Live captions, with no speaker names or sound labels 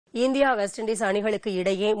India west Indies அணிகளுக்கு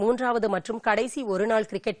இடையே மூன்றாவது மற்றும் கடைசி ஒருநாள்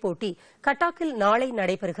கிரிக்கெட் போட்டி கட்டாக்கில் நாளை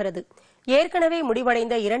நடைபெறுகிறது. ஏற்கனவே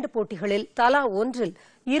முடிவடைந்த 2 போட்டிகளில் தலா ஒன்றில்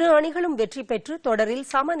இரு அணிகளும் வெற்றி பெற்று தொடரில்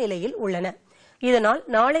சமநிலையில் உள்ளன. இதனால்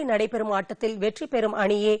நாளை நடைபெறும் ஆட்டத்தில் வெற்றி பெறும்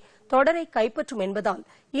அணியே தொடரை கைப்பற்றும் என்பதால்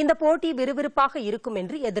இந்த போட்டி விறுவிறுப்பாக இருக்கும்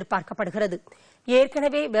என்று எதிர்பார்க்கப்படுகிறது.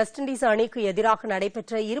 ஏற்கனவே வெஸ்ட் இண்டீஸ் அணிக்கு எதிராக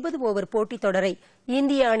நடைபெற்ற 20 ஓவர் போட்டித் தொடரை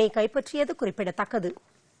இந்திய அணி கைப்பற்றியது குறிப்பிடத்தக்கது.